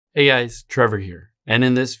Hey guys, Trevor here. And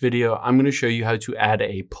in this video, I'm going to show you how to add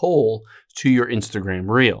a poll to your Instagram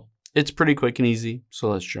reel. It's pretty quick and easy, so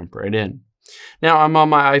let's jump right in. Now I'm on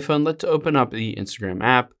my iPhone. Let's open up the Instagram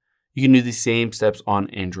app. You can do the same steps on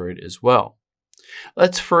Android as well.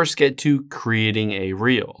 Let's first get to creating a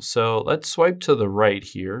reel. So let's swipe to the right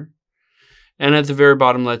here. And at the very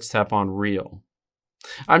bottom, let's tap on reel.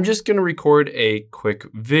 I'm just going to record a quick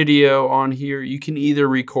video on here. You can either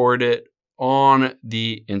record it on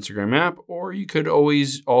the Instagram app, or you could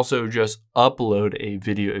always also just upload a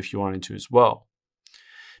video if you wanted to as well.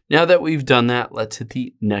 Now that we've done that, let's hit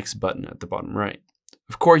the next button at the bottom right.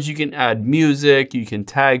 Of course, you can add music, you can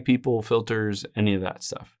tag people, filters, any of that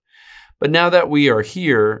stuff. But now that we are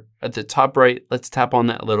here at the top right, let's tap on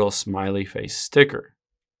that little smiley face sticker.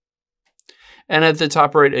 And at the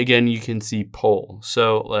top right, again, you can see poll.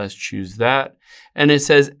 So let's choose that. And it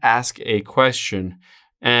says ask a question.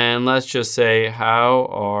 And let's just say, how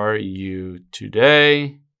are you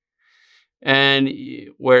today? And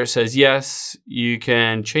where it says yes, you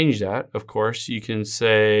can change that. Of course, you can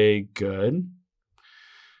say good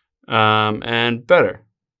and better.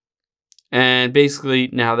 And basically,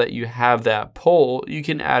 now that you have that poll, you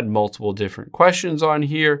can add multiple different questions on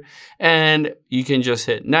here, and you can just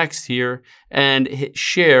hit next here and hit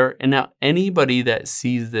share. And now anybody that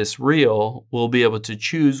sees this reel will be able to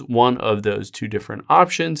choose one of those two different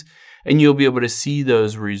options, and you'll be able to see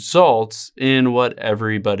those results in what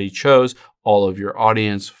everybody chose, all of your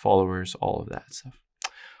audience, followers, all of that stuff.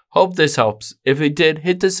 Hope this helps. If it did,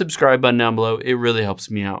 hit the subscribe button down below. It really helps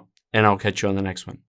me out, and I'll catch you on the next one.